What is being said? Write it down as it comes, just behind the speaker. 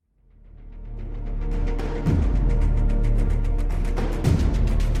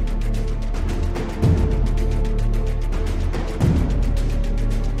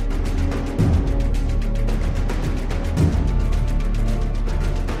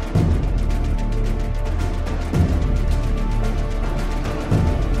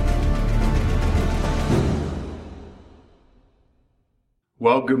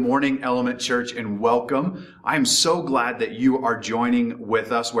Well, good morning, Element Church, and welcome. I'm so glad that you are joining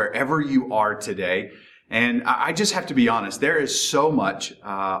with us wherever you are today. And I just have to be honest, there is so much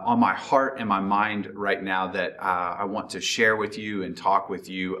on my heart and my mind right now that I want to share with you and talk with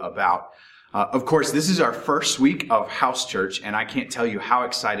you about. Of course, this is our first week of House Church, and I can't tell you how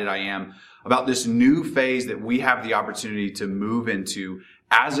excited I am about this new phase that we have the opportunity to move into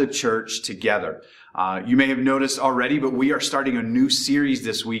as a church together. You may have noticed already, but we are starting a new series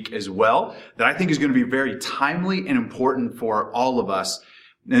this week as well that I think is going to be very timely and important for all of us.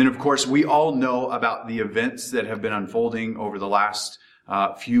 And of course, we all know about the events that have been unfolding over the last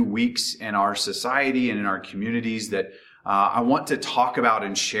few weeks in our society and in our communities that I want to talk about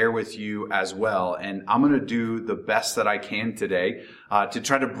and share with you as well. And I'm going to do the best that I can today to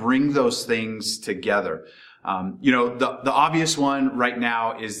try to bring those things together. The obvious one right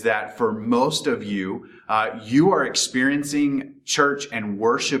now is that for most of you, you are experiencing church and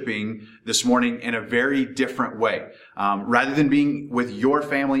worshiping this morning in a very different way. Rather than being with your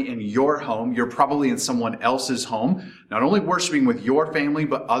family in your home, you're probably in someone else's home, not only worshiping with your family,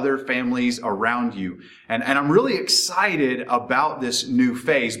 but other families around you. And I'm really excited about this new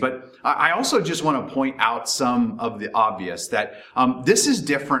phase, but I also just want to point out some of the obvious that this is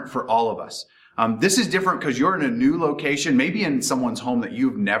different for all of us. This is different because you're in a new location, maybe in someone's home that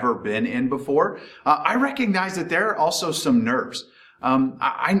you've never been in before. I recognize that there are also some nerves.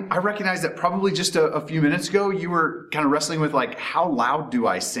 I recognize that probably just a few minutes ago, you were kind of wrestling with like, how loud do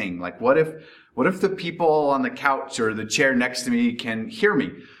I sing? Like, what if the people on the couch or the chair next to me can hear me?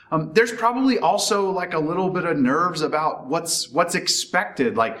 There's probably also like a little bit of nerves about what's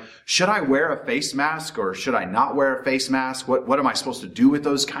expected. Like, should I wear a face mask or should I not wear a face mask? What am I supposed to do with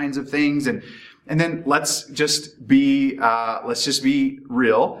those kinds of things? And then let's just be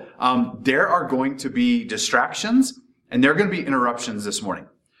real. There are going to be distractions and there are going to be interruptions this morning.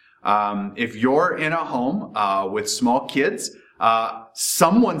 If you're in a home with small kids,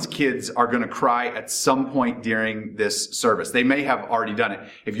 someone's kids are going to cry at some point during this service. They may have already done it.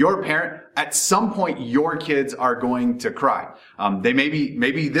 If you're a parent, at some point your kids are going to cry. They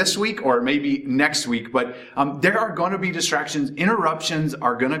maybe this week or maybe next week, but there are going to be distractions. Interruptions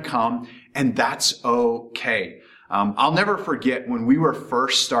are going to come, and that's okay. I'll never forget when we were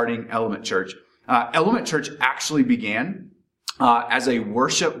first starting Element Church. Element Church actually began as a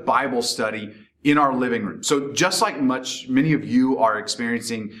worship Bible study in our living room. So just like many of you are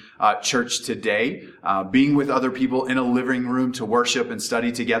experiencing church today, being with other people in a living room to worship and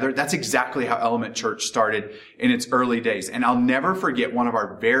study together, that's exactly how Element Church started in its early days. And I'll never forget one of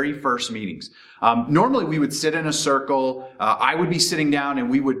our very first meetings. Normally we would sit in a circle. I would be sitting down and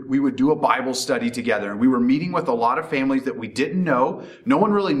we would do a Bible study together. And we were meeting with a lot of families that we didn't know. No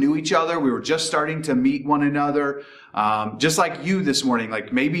one really knew each other. We were just starting to meet one another. Just like you this morning,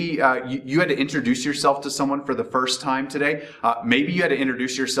 like maybe you had to introduce yourself to someone for the first time today. Maybe you had to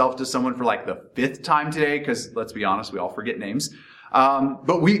introduce yourself to someone for like the fifth time today, because let's be honest, we all forget names.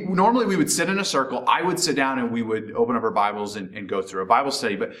 But we would sit in a circle. I would sit down and we would open up our Bibles and go through a Bible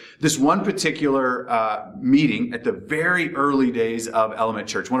study. But this one particular meeting at the very early days of Element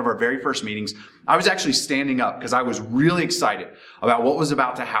Church, one of our very first meetings, I was actually standing up because I was really excited about what was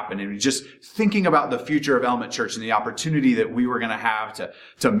about to happen and just thinking about the future of Element Church and the opportunity that we were going to have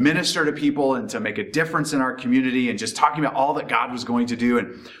to minister to people and to make a difference in our community and just talking about all that God was going to do.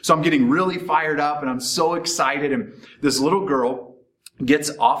 And so I'm getting really fired up and I'm so excited. And this little girl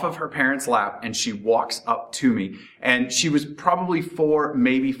gets off of her parents' lap and she walks up to me, and she was probably 4,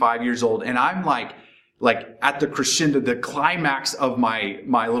 maybe 5 years old. And I'm like at the crescendo, the climax of my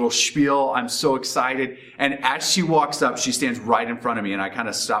little spiel. I'm so excited. And as she walks up, she stands right in front of me, and I kind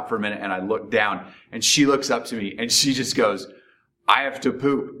of stop for a minute and I look down, and she looks up to me and she just goes, "I have to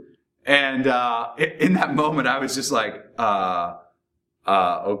poop." And in that moment, I was just like,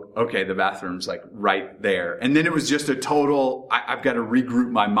 okay, the bathroom's like right there. And then it was just a total, I've got to regroup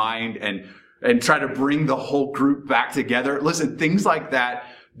my mind and try to bring the whole group back together. Listen, things like that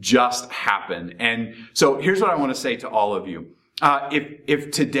just happen. And so here's what I want to say to all of you.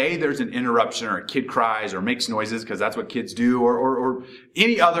 If today there's an interruption or a kid cries or makes noises, because that's what kids do, or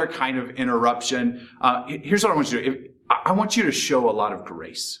any other kind of interruption, here's what I want you to do. I want you to show a lot of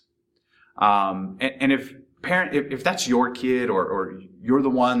grace. And if that's your kid or you're the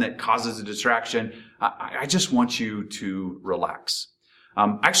one that causes a distraction, I just want you to relax.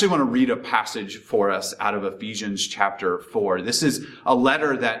 I actually want to read a passage for us out of Ephesians chapter 4. This is a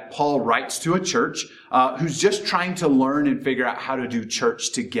letter that Paul writes to a church who's just trying to learn and figure out how to do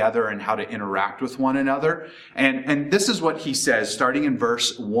church together and how to interact with one another. And this is what he says, starting in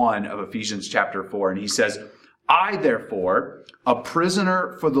verse 1 of Ephesians chapter 4. And he says, I, therefore, a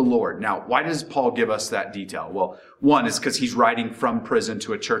prisoner for the Lord. Now, why does Paul give us that detail? Well, one is because he's writing from prison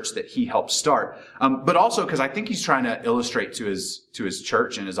to a church that he helped start. But also because I think he's trying to illustrate to his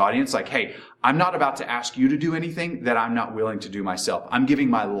church and his audience, like, hey, I'm not about to ask you to do anything that I'm not willing to do myself. I'm giving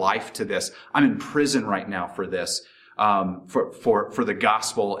my life to this. I'm in prison right now for this, for the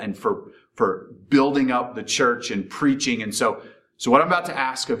gospel and for building up the church and preaching. And so what I'm about to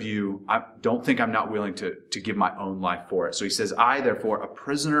ask of you, I don't think I'm not willing to give my own life for it. So he says, I, therefore, a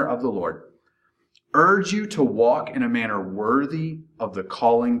prisoner of the Lord, urge you to walk in a manner worthy of the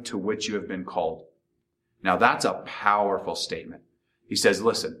calling to which you have been called. Now, that's a powerful statement. He says,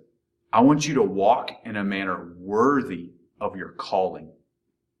 listen, I want you to walk in a manner worthy of your calling.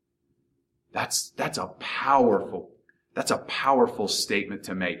 That's a powerful statement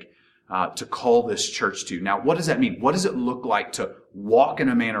to make. To call this church to. Now, what does that mean? What does it look like to walk in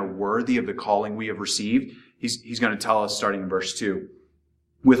a manner worthy of the calling we have received? He's going to tell us starting in verse 2.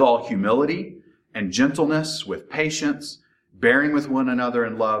 With all humility and gentleness, with patience, bearing with one another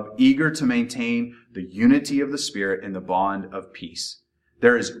in love, eager to maintain the unity of the Spirit in the bond of peace.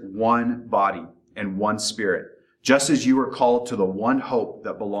 There is one body and one Spirit, just as you are called to the one hope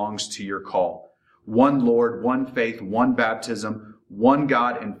that belongs to your call. One Lord, one faith, one baptism, one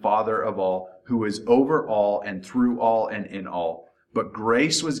God and Father of all, who is over all and through all and in all. But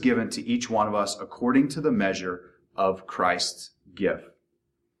grace was given to each one of us according to the measure of Christ's gift.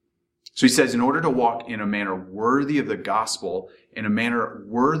 So he says, in order to walk in a manner worthy of the gospel, in a manner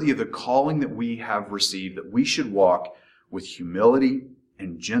worthy of the calling that we have received, that we should walk with humility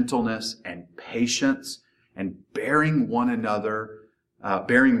and gentleness and patience and bearing with one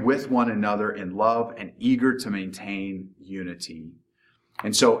another in love and eager to maintain unity.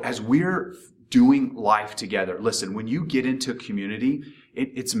 And so as we're doing life together, listen, when you get into community,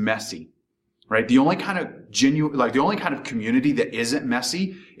 it's messy, right? The only kind of community that isn't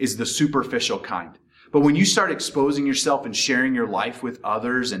messy is the superficial kind. But when you start exposing yourself and sharing your life with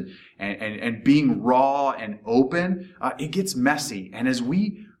others and being raw and open, it gets messy. And as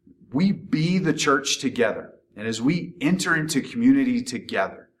we be the church together, and as we enter into community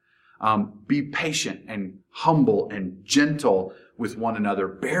together, be patient and humble and gentle with one another,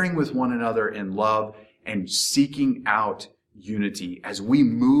 bearing with one another in love and seeking out unity as we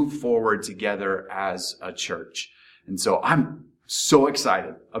move forward together as a church. And so I'm so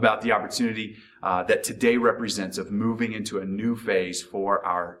excited about the opportunity that today represents of moving into a new phase for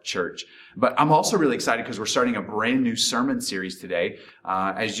our church. But I'm also really excited because we're starting a brand new sermon series today.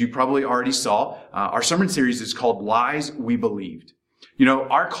 As you probably already saw, our sermon series is called Lies We Believed. You know,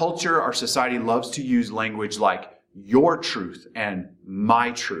 our culture, our society loves to use language like your truth and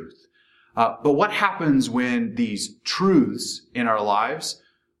my truth. But what happens when these truths in our lives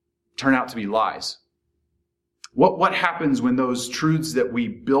turn out to be lies? What happens when those truths that we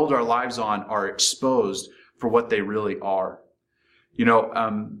build our lives on are exposed for what they really are? You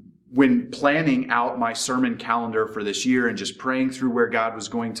know, when planning out my sermon calendar for this year and just praying through where God was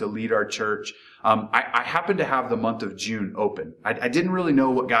going to lead our church, I happened to have the month of June open. I didn't really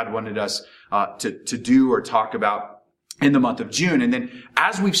know what God wanted us to do or talk about in the month of June. And then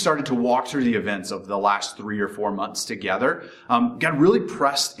as we've started to walk through the events of the last 3 or 4 months together, God really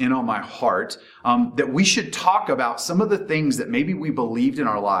pressed in on my heart that we should talk about some of the things that maybe we believed in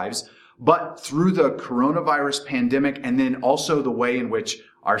our lives, but through the coronavirus pandemic and then also the way in which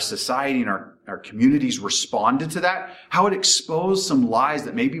our society and our communities responded to that, how it exposed some lies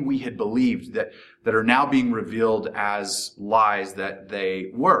that maybe we had believed that are now being revealed as lies that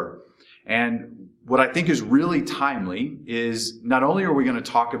they were. And what I think is really timely is not only are we going to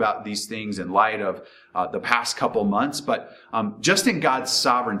talk about these things in light of the past couple months, but just in God's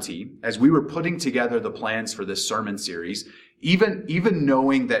sovereignty, as we were putting together the plans for this sermon series, even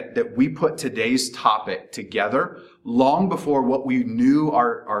knowing that we put today's topic together long before what we knew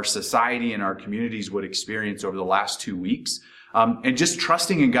our society and our communities would experience over the last 2 weeks, and just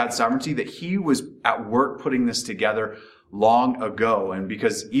trusting in God's sovereignty that He was at work putting this together long ago. And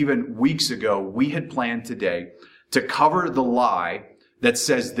because even weeks ago, we had planned today to cover the lie that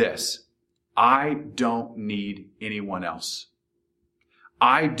says this: I don't need anyone else.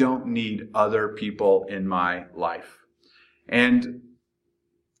 I don't need other people in my life. And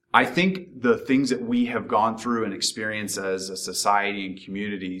I think the things that we have gone through and experienced as a society and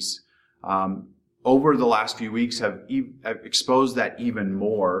communities over the last few weeks have exposed that even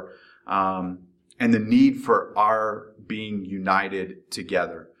more, and the need for our being united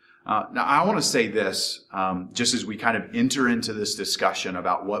together. Now, I want to say this, just as we kind of enter into this discussion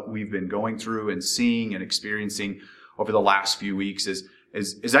about what we've been going through and seeing and experiencing over the last few weeks, is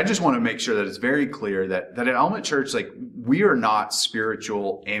is I just want to make sure that it's very clear that at Element Church, like, we are not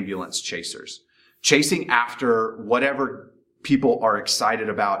spiritual ambulance chasers, chasing after whatever people are excited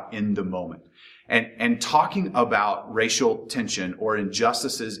about in the moment. And talking about racial tension or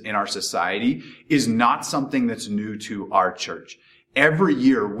injustices in our society is not something that's new to our church. Every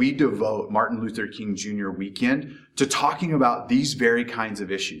year we devote Martin Luther King Jr. weekend to talking about these very kinds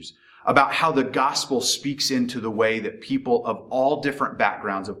of issues, about how the gospel speaks into the way that people of all different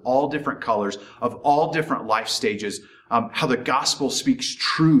backgrounds, of all different colors, of all different life stages, how the gospel speaks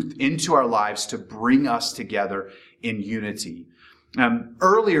truth into our lives to bring us together in unity.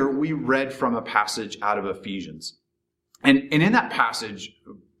 Earlier, we read from a passage out of Ephesians. And in that passage,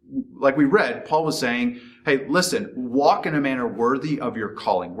 like we read, Paul was saying, hey, listen, walk in a manner worthy of your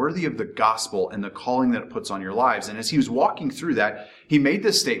calling, worthy of the gospel and the calling that it puts on your lives. And as he was walking through that, he made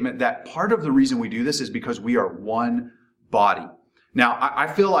this statement that part of the reason we do this is because we are one body. Now, I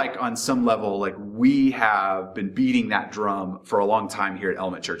feel like on some level, like, we have been beating that drum for a long time here at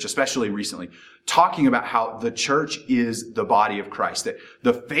Element Church, especially recently, talking about how the church is the body of Christ. That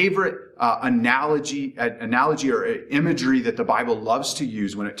the favorite analogy or imagery that the Bible loves to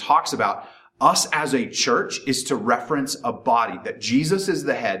use when it talks about us as a church is to reference a body, that Jesus is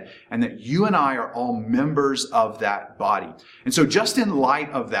the head and that you and I are all members of that body. And so just in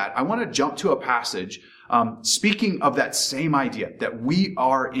light of that, I want to jump to a passage speaking of that same idea, that we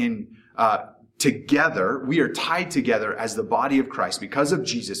are together, we are tied together as the body of Christ because of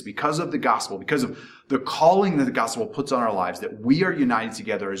Jesus, because of the gospel, because of the calling that the gospel puts on our lives, that we are united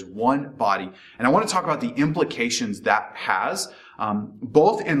together as one body. And I want to talk about the implications that has,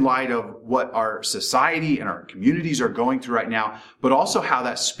 both in light of what our society and our communities are going through right now, but also how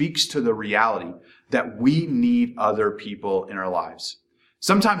that speaks to the reality that we need other people in our lives.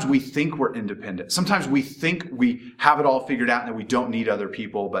 Sometimes we think we're independent. Sometimes we think we have it all figured out and that we don't need other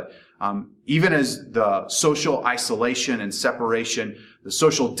people. But even as the social isolation and separation, the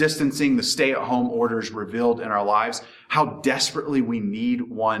social distancing, the stay-at-home orders revealed in our lives, how desperately we need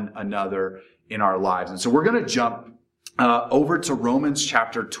one another in our lives. And so we're going to jump over to Romans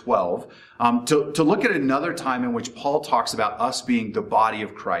chapter 12 to look at another time in which Paul talks about us being the body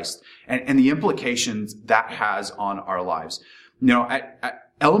of Christ and the implications that has on our lives. You know, at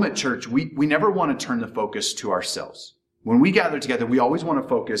Element Church, we never want to turn the focus to ourselves. When we gather together, we always want to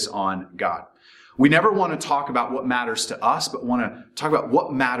focus on God. We never want to talk about what matters to us, but want to talk about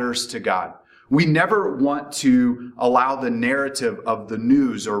what matters to God. We never want to allow the narrative of the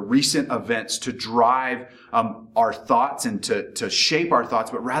news or recent events to drive our thoughts and to shape our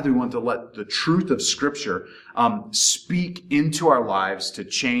thoughts, but rather we want to let the truth of Scripture speak into our lives to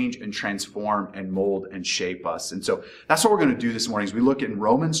change and transform and mold and shape us. And so that's what we're going to do this morning as we look in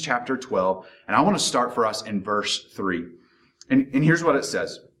Romans chapter 12. And I want to start for us in verse 3. And here's what it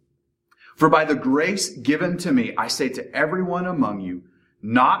says. For by the grace given to me, I say to everyone among you,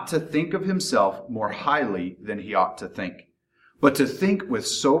 not to think of himself more highly than he ought to think, but to think with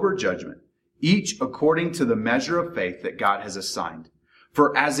sober judgment, each according to the measure of faith that God has assigned.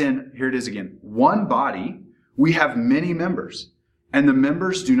 For as in, here it is again, one body, we have many members, and the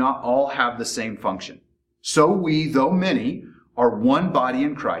members do not all have the same function. So we, though many, are one body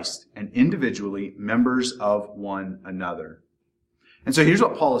in Christ, and individually members of one another. And so here's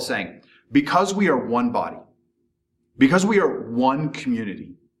what Paul is saying. Because we are one body, because we are one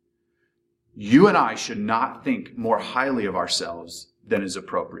community, you and I should not think more highly of ourselves than is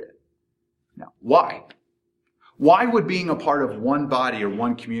appropriate. Now, why? Why would being a part of one body or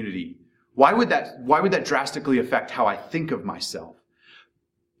one community, why would that drastically affect how I think of myself?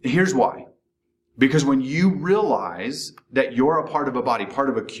 Here's why. Because when you realize that you're a part of a body, part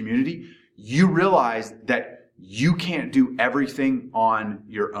of a community, you realize that you can't do everything on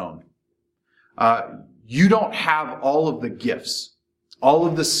your own. You don't have all of the gifts, all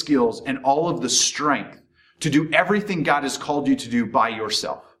of the skills, and all of the strength to do everything God has called you to do by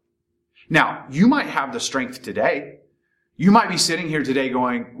yourself. Now, you might have the strength today. You might be sitting here today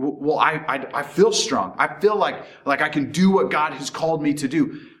going, well, I feel strong. I feel like I can do what God has called me to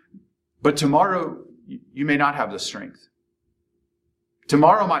do. But tomorrow, you may not have the strength.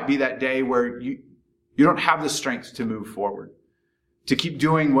 Tomorrow might be that day where you don't have the strength to move forward, to keep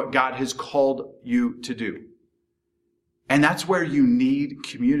doing what God has called you to do. And that's where you need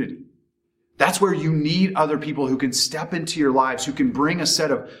community. That's where you need other people who can step into your lives, who can bring a set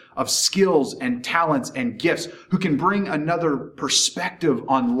of skills and talents and gifts, who can bring another perspective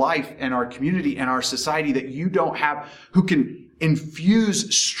on life and our community and our society that you don't have, who can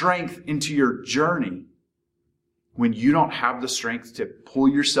infuse strength into your journey when you don't have the strength to pull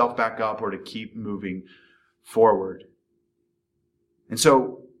yourself back up or to keep moving forward. And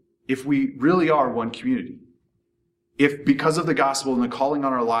so if we really are one community, if because of the gospel and the calling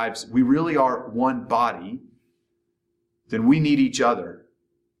on our lives, we really are one body, then we need each other.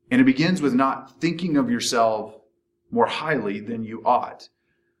 And it begins with not thinking of yourself more highly than you ought,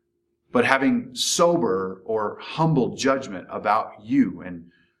 but having sober or humble judgment about you and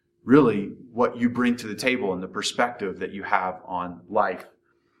really what you bring to the table and the perspective that you have on life.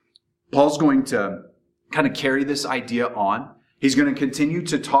 Paul's going to kind of carry this idea on. He's going to continue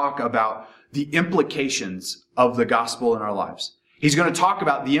to talk about the implications of the gospel in our lives. He's going to talk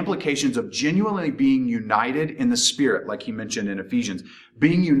about the implications of genuinely being united in the Spirit, like he mentioned in Ephesians,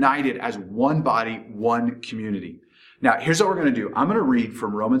 being united as one body, one community. Now, here's what we're going to do. I'm going to read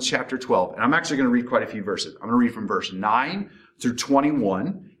from Romans chapter 12, and I'm actually going to read quite a few verses. I'm going to read from verse 9 through 21,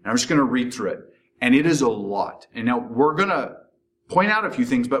 and I'm just going to read through it. And it is a lot. And now we're going to point out a few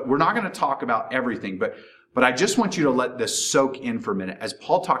things, but we're not going to talk about everything. But I just want you to let this soak in for a minute as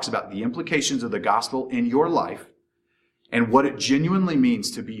Paul talks about the implications of the gospel in your life and what it genuinely means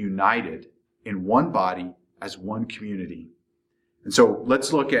to be united in one body as one community. And so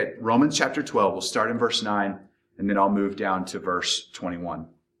let's look at Romans chapter 12. We'll start in verse 9, and then I'll move down to verse 21.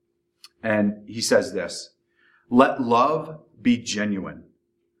 And he says this, "Let love be genuine.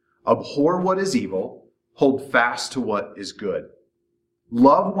 Abhor what is evil. Hold fast to what is good.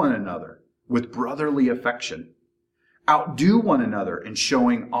 Love one another with brotherly affection. Outdo one another in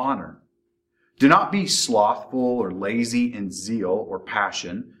showing honor. Do not be slothful or lazy in zeal or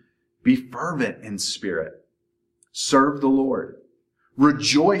passion. Be fervent in spirit. Serve the Lord.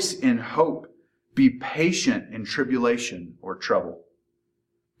 Rejoice in hope. Be patient in tribulation or trouble.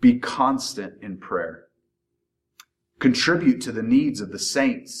 Be constant in prayer. Contribute to the needs of the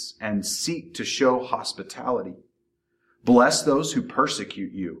saints and seek to show hospitality. Bless those who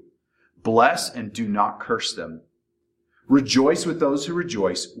persecute you. Bless and do not curse them. Rejoice with those who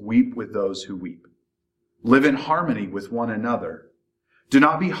rejoice. Weep with those who weep. Live in harmony with one another. Do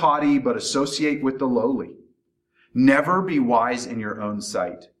not be haughty, but associate with the lowly. Never be wise in your own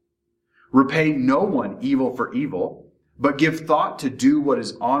sight. Repay no one evil for evil, but give thought to do what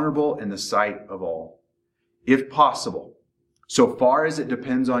is honorable in the sight of all. If possible, so far as it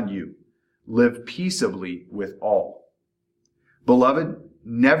depends on you, live peaceably with all. Beloved,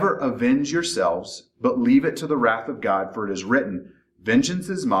 never avenge yourselves, but leave it to the wrath of God, for it is written, 'Vengeance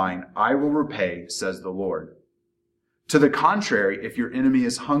is mine, I will repay, says the Lord.' To the contrary, if your enemy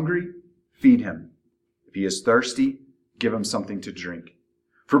is hungry, feed him. If he is thirsty, give him something to drink.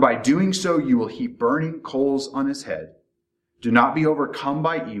 For by doing so, you will heap burning coals on his head. Do not be overcome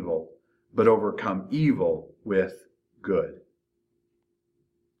by evil, but overcome evil with good."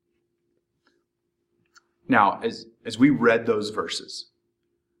 Now, as we read those verses,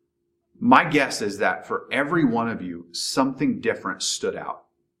 my guess is that for every one of you, something different stood out.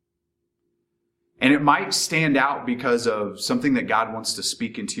 And it might stand out because of something that God wants to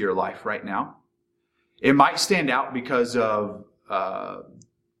speak into your life right now. It might stand out because of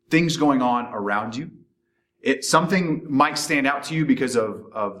things going on around you. Something might stand out to you because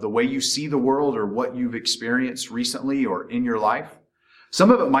of the way you see the world or what you've experienced recently or in your life. Some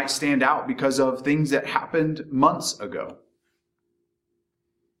of it might stand out because of things that happened months ago.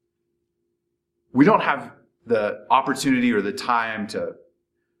 We don't have the opportunity or the time to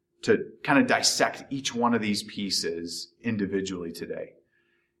kind of dissect each one of these pieces individually today.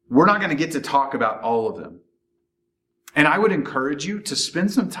 We're not going to get to talk about all of them. And I would encourage you to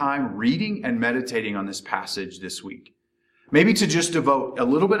spend some time reading and meditating on this passage this week. Maybe to just devote a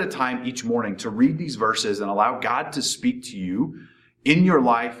little bit of time each morning to read these verses and allow God to speak to you in your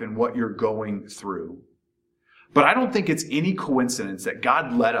life and what you're going through. But I don't think it's any coincidence that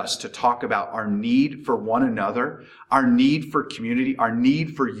God led us to talk about our need for one another, our need for community, our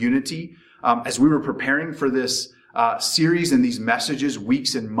need for unity. As we were preparing for this series and these messages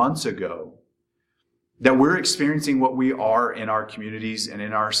weeks and months ago, that we're experiencing what we are in our communities and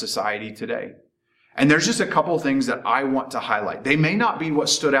in our society today. And there's just a couple of things that I want to highlight. They may not be what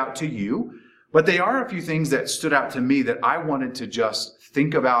stood out to you, but they are a few things that stood out to me that I wanted to just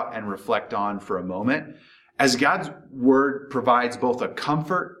think about and reflect on for a moment, as God's word provides both a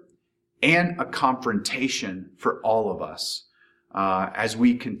comfort and a confrontation for all of us as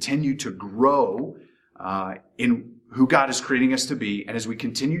we continue to grow in who God is creating us to be, and as we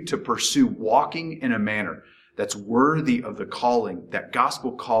continue to pursue walking in a manner that's worthy of the calling, that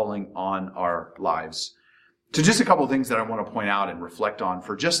gospel calling on our lives. So just a couple of things that I want to point out and reflect on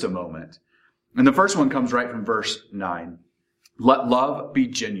for just a moment. And the first one comes right from verse 9. Let love be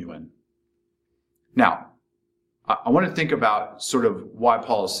genuine. Now, I want to think about sort of why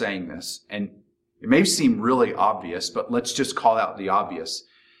Paul is saying this. And It may seem really obvious, but let's just call out the obvious.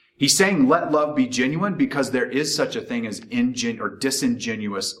 He's saying let love be genuine because there is such a thing as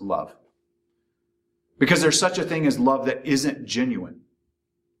disingenuous love. Because there's such a thing as love that isn't genuine.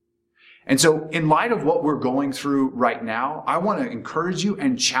 And so in light of what we're going through right now, I want to encourage you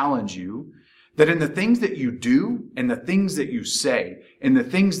and challenge you that in the things that you do and the things that you say and the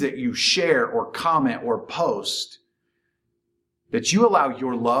things that you share or comment or post, that you allow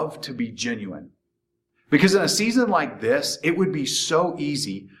your love to be genuine. Because in a season like this, it would be so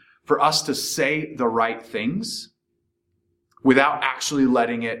easy for us to say the right things without actually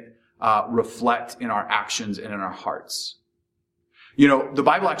letting it reflect in our actions and in our hearts. You know, the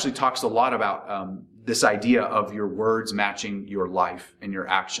Bible actually talks a lot about this idea of your words matching your life and your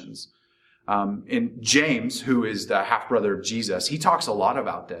actions. And James, who is the half-brother of Jesus, he talks a lot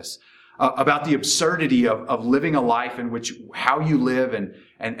about this, about the absurdity of living a life in which how you live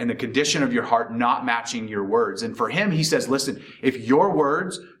and the condition of your heart not matching your words. And for him, he says, listen, if your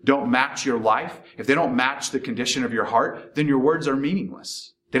words don't match your life, if they don't match the condition of your heart, then your words are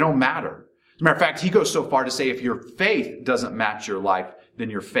meaningless. They don't matter. As a matter of fact, he goes so far to say if your faith doesn't match your life, then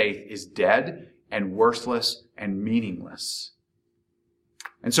your faith is dead and worthless and meaningless.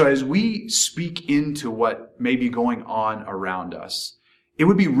 And so as we speak into what may be going on around us, it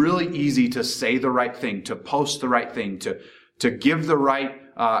would be really easy to say the right thing, to post the right thing, to give the right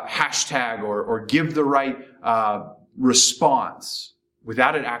hashtag or give the right response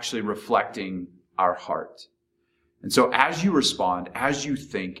without it actually reflecting our heart. And so as you respond, as you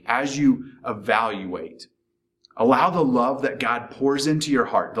think, as you evaluate, allow the love that God pours into your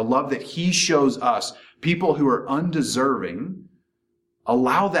heart, the love that He shows us, people who are undeserving,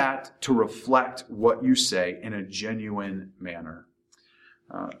 allow that to reflect what you say in a genuine manner.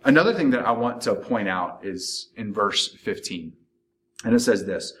 Another thing that I want to point out is in verse 15. And it says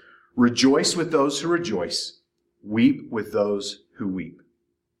this, rejoice with those who rejoice, weep with those who weep.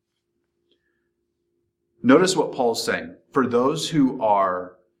 Notice what Paul's saying. For those who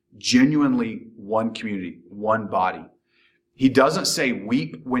are genuinely one community, one body, he doesn't say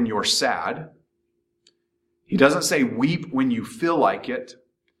weep when you're sad. He doesn't say weep when you feel like it.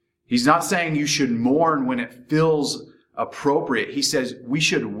 He's not saying you should mourn when it feels appropriate. He says we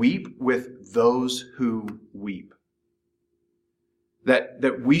should weep with those who weep.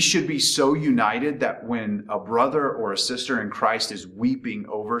 That we should be so united that when a brother or a sister in Christ is weeping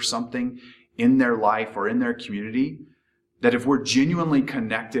over something in their life or in their community, that if we're genuinely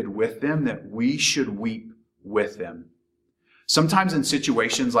connected with them, that we should weep with them. Sometimes in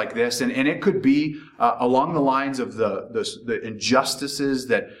situations like this, and it could be along the lines of the injustices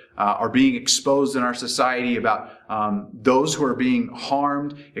that are being exposed in our society about those who are being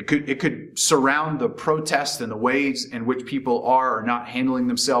harmed. It could surround the protests and the ways in which people are or not handling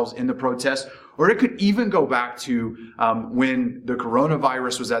themselves in the protest. Or it could even go back to when the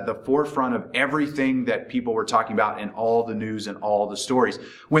coronavirus was at the forefront of everything that people were talking about in all the news and all the stories.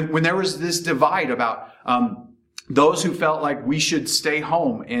 When there was this divide about those who felt like we should stay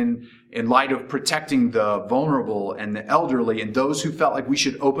home in light of protecting the vulnerable and the elderly, and those who felt like we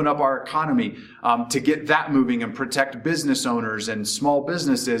should open up our economy to get that moving and protect business owners and small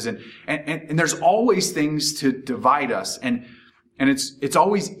businesses. And there's always things to divide us. And it's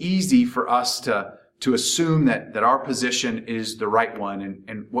always easy for us to assume that our position is the right one.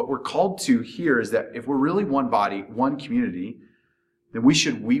 And what we're called to here is that if we're really one body, one community, then we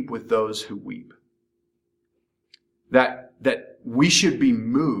should weep with those who weep. That we should be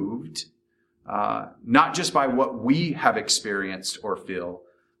moved, not just by what we have experienced or feel,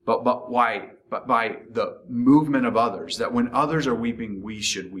 but by the movement of others. That when others are weeping, we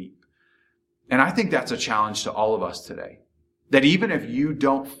should weep. And I think that's a challenge to all of us today. That even if you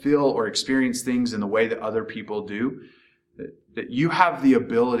don't feel or experience things in the way that other people do, that you have the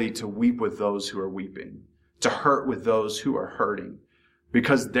ability to weep with those who are weeping, to hurt with those who are hurting,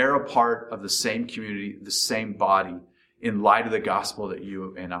 because they're a part of the same community, the same body, in light of the gospel that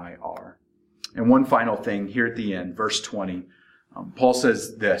you and I are. And one final thing here at the end, verse 20, Paul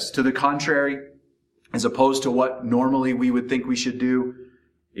says this, to the contrary, as opposed to what normally we would think we should do,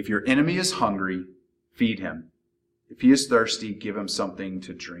 if your enemy is hungry, feed him. If he is thirsty, give him something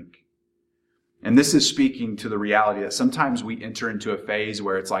to drink. And this is speaking to the reality that sometimes we enter into a phase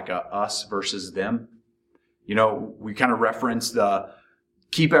where it's like a us versus them. You know, we kind of reference the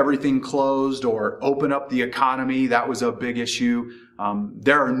keep everything closed or open up the economy. That was a big issue.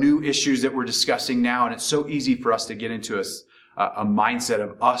 There are new issues that we're discussing now, and it's so easy for us to get into a mindset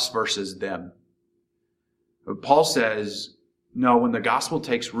of us versus them. But Paul says, no, when the gospel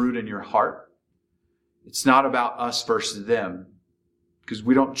takes root in your heart, it's not about us versus them. because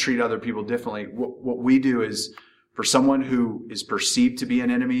we don't treat other people differently. What we do is, for someone who is perceived to be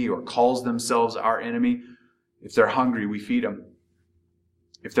an enemy or calls themselves our enemy, if they're hungry, we feed them.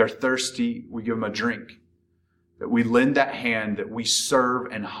 If they're thirsty, we give them a drink. That we lend that hand, that we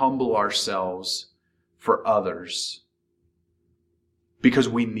serve and humble ourselves for others. Because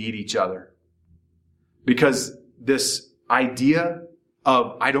we need each other. Because this idea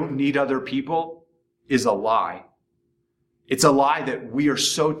of I don't need other people is a lie. It's a lie that we are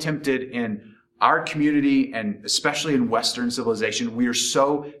so tempted in our community, and especially in Western civilization, we are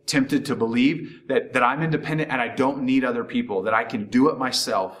so tempted to believe that I'm independent and I don't need other people, that I can do it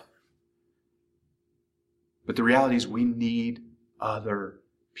myself. But the reality is we need other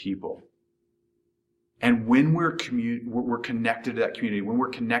people. And when we're connected to that community, when we're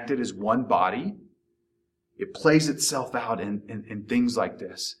connected as one body, it plays itself out in things like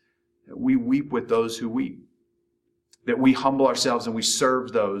this. That we weep with those who weep. That we humble ourselves and we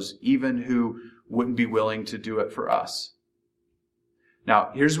serve those even who wouldn't be willing to do it for us.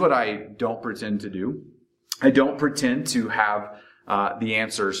 Now, here's what I don't pretend to do. I don't pretend to have the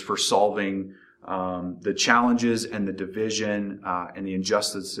answers for solving the challenges and the division and the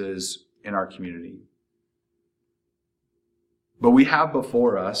injustices in our community. But we have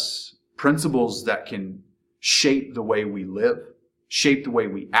before us principles that can shape the way we live, shape the way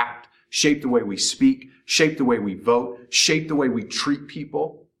we act, shape the way we speak, shape the way we vote, shape the way we treat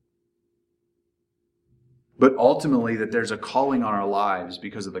people. But ultimately that there's a calling on our lives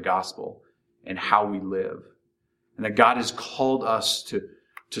because of the gospel and how we live. And that God has called us to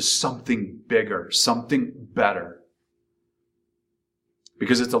something bigger, something better.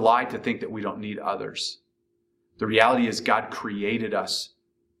 Because it's a lie to think that we don't need others. The reality is God created us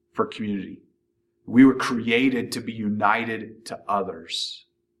for community. We were created to be united to others.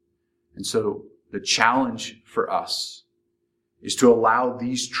 And so the challenge for us is to allow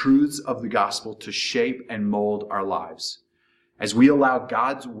these truths of the gospel to shape and mold our lives as we allow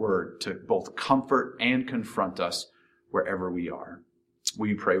God's word to both comfort and confront us wherever we are. Will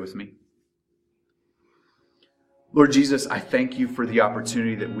you pray with me? Lord Jesus, I thank you for the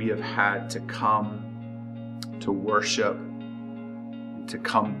opportunity that we have had to come to worship and to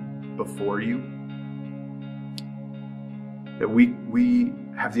come before you. That we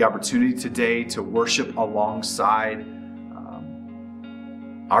have the opportunity today to worship alongside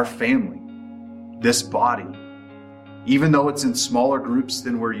our family, this body. Even though it's in smaller groups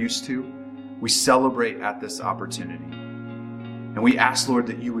than we're used to, we celebrate at this opportunity. And we ask, Lord,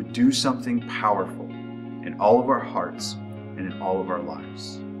 that you would do something powerful in all of our hearts and in all of our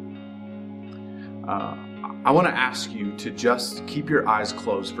lives. I want to ask you to just keep your eyes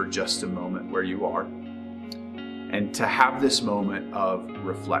closed for just a moment where you are and to have this moment of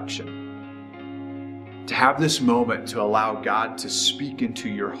reflection. To have this moment to allow God to speak into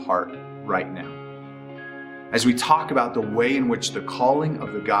your heart right now. As we talk about the way in which the calling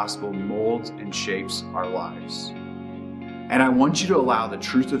of the gospel molds and shapes our lives. And I want you to allow the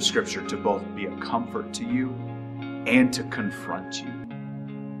truth of Scripture to both be a comfort to you and to confront you.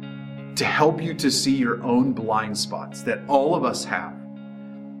 To help you to see your own blind spots that all of us have.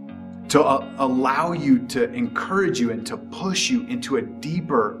 To allow you, to encourage you and to push you into a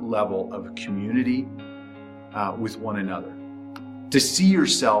deeper level of community with one another. To see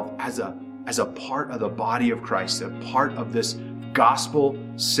yourself as a part of the body of Christ, a part of this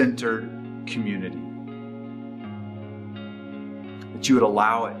gospel-centered community. That you would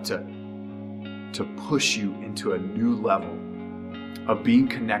allow it to push you into a new level of being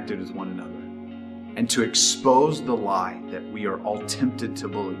connected with one another and to expose the lie that we are all tempted to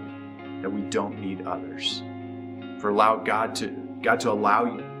believe that we don't need others. For allow God to allow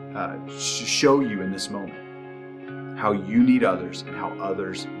you, to show you in this moment how you need others and how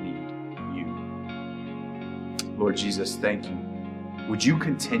others need you. Lord Jesus, thank you. Would you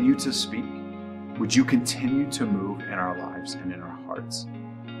continue to speak? Would you continue to move in our lives and in our hearts?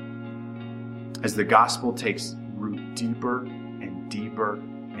 As the gospel takes root deeper and deeper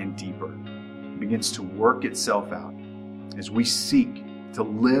and deeper, it begins to work itself out as we seek to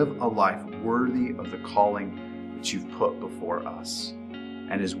live a life worthy of the calling that you've put before us.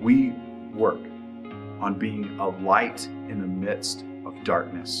 And as we work on being a light in the midst of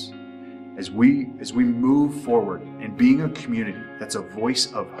darkness, as we move forward and being a community that's a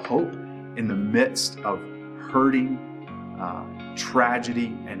voice of hope in the midst of hurting,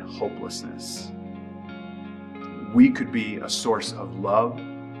 tragedy, and hopelessness, we could be a source of love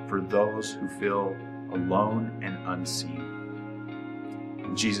for those who feel alone and unseen.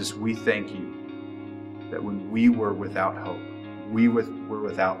 And Jesus, we thank you that when we were without hope, we were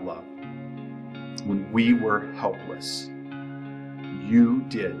without love, when we were helpless, you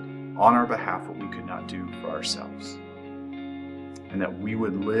did on our behalf what we could not do for ourselves. And that we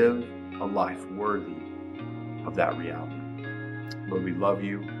would live a life worthy of that reality. Lord, we love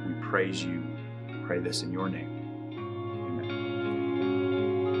you. We praise you. We pray this in your name.